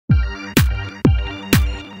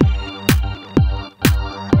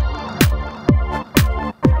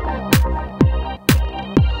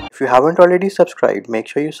If you haven't already subscribed, make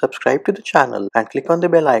sure you subscribe to the channel and click on the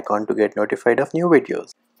bell icon to get notified of new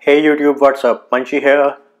videos. Hey YouTube, what's up? Munchy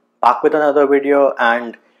here, back with another video.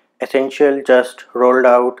 And Essential just rolled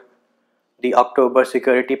out the October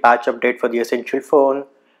security patch update for the Essential phone,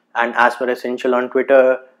 and as per Essential on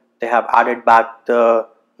Twitter, they have added back the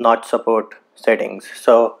notch support settings.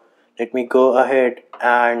 So let me go ahead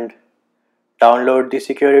and download the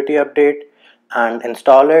security update and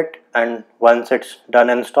install it, and once it's done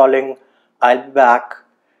installing, I'll be back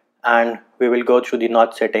and we will go through the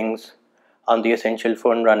notch settings on the Essential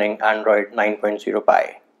phone running Android 9.0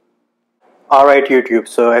 Pie. Alright YouTube,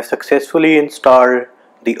 so I've successfully installed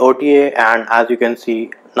the OTA, and as you can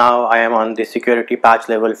see, now I am on the security patch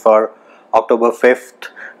level for October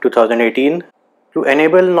 5th 2018. To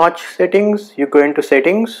enable notch settings, you go into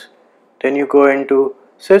settings, then you go into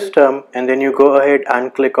system, and then you go ahead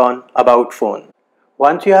and click on about phone.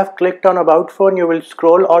 Once you have clicked on about phone, you will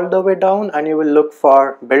scroll all the way down and you will look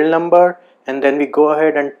for build number, and then we go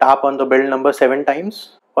ahead and tap on the build number 7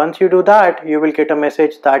 times. Once you do that, you will get a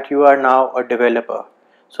message that you are now a developer.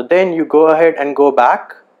 So then you go ahead and go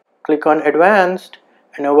back, click on advanced,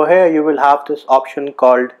 and over here you will have this option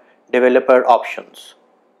called developer options.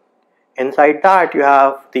 Inside that you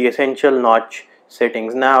have the Essential notch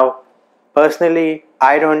settings. Now personally,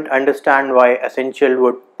 I don't understand why Essential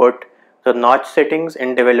would put the notch settings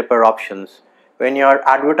in developer options. When you're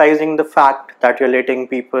advertising the fact that you're letting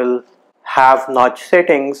people have notch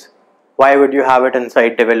settings, why would you have it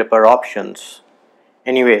inside developer options?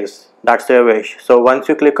 Anyways, that's their wish. So once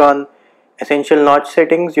you click on Essential notch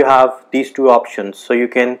settings, you have these two options. So you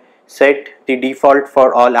can set the default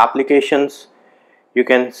for all applications. You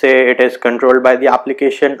can say it is controlled by the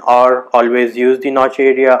application, or always use the notch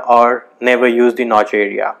area, or never use the notch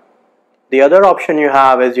area. The other option you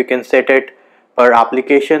have is you can set it per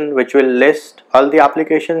application, which will list all the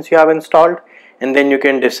applications you have installed, and then you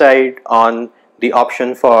can decide on the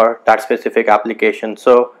option for that specific application.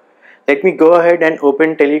 So let me go ahead and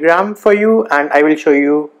open Telegram for you, and I will show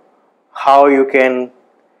you how you can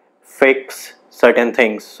fix certain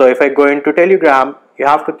things. So if I go into Telegram, you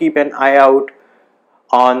have to keep an eye out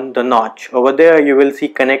on the notch. Over there you will see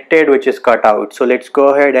connected, which is cut out. So let's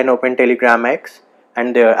go ahead and open Telegram X,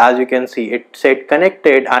 and there, as you can see, it said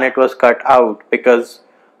connected and it was cut out because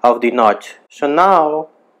of the notch. So now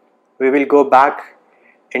we will go back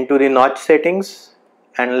into the notch settings,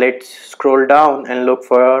 and let's scroll down and look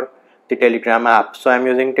for the Telegram app. So I'm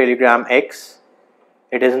using Telegram X.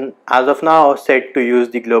 It is as of now set to use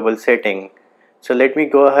the global setting. So let me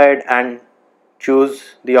go ahead and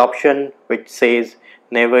choose the option which says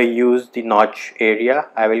never use the notch area.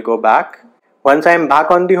 I will go back. Once I am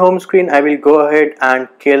back on the home screen, I will go ahead and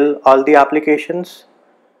kill all the applications,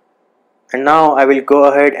 and now I will go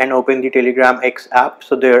ahead and open the Telegram X app.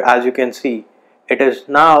 So there, as you can see, it is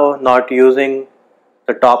now not using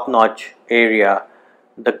the top notch area.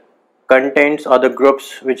 The contents or the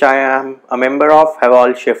groups which I am a member of have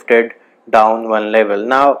all shifted down one level.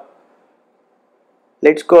 Now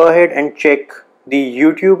let's go ahead and check the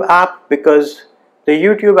YouTube app, because the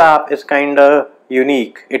YouTube app is kinda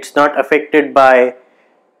unique. It's not affected by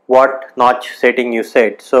what notch setting you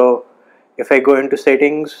set. So if I go into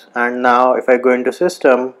settings, and now if I go into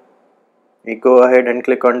system, we go ahead and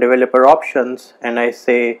click on developer options, and I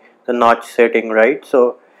say the notch setting, right?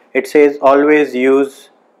 So it says always use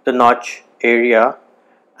the notch area,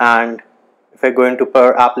 and if I go into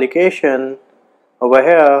per application, over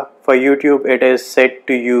here for YouTube it is set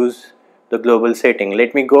to use the global setting.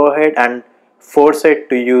 Let me go ahead and force it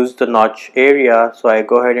to use the notch area. So I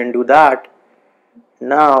go ahead and do that.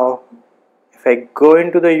 Now if I go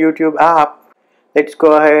into the YouTube app, let's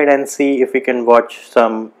go ahead and see if we can watch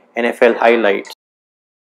some NFL highlights.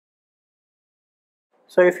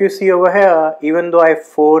 So if you see over here, even though I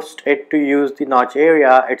forced it to use the notch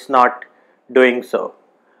area, it's not doing so,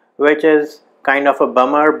 which is kind of a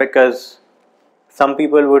bummer, because some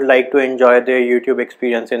people would like to enjoy their YouTube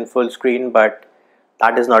experience in full screen, but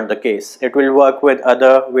that is not the case. It will work with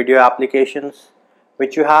other video applications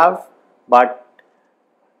which you have, but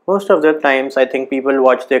most of the times I think people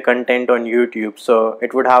watch their content on YouTube. So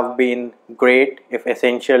it would have been great if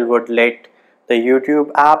Essential would let the YouTube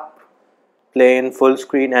app play in full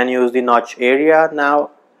screen and use the notch area. Now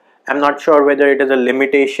I'm not sure whether it is a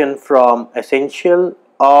limitation from Essential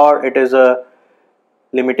or it is a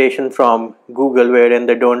limitation from Google, wherein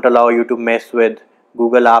they don't allow you to mess with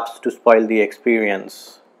Google apps to spoil the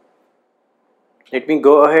experience. Let me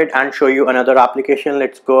go ahead and show you another application.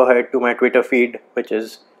 Let's go ahead to my Twitter feed, which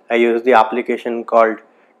is, I use the application called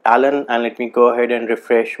Talon, and let me go ahead and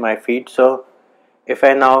refresh my feed. So if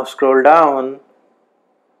I now scroll down,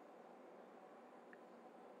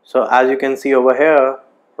 So as you can see over here,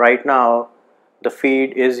 right now the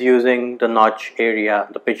feed is using the notch area.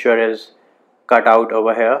 The picture is cut out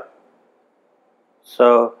over here.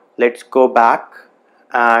 So let's go back,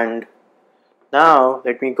 and now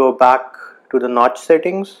let me go back to the notch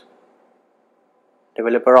settings,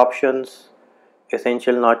 developer options,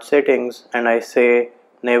 essential notch settings, and I say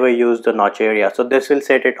never use the notch area. So this will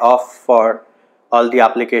set it off for all the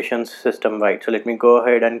applications system wide. So let me go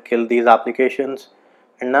ahead and kill these applications,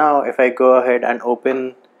 and now if I go ahead and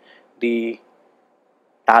open the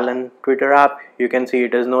Talon Twitter app, you can see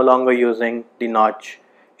it is no longer using the notch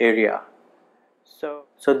area.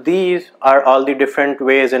 So these are all the different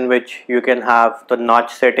ways in which you can have the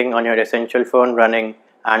notch setting on your Essential phone running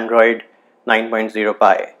Android 9.0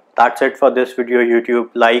 Pie. That's it for this video,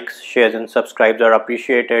 YouTube. Likes, shares and subscribes are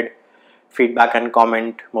appreciated. Feedback and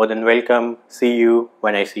comment more than welcome. See you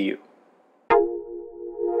when I see you.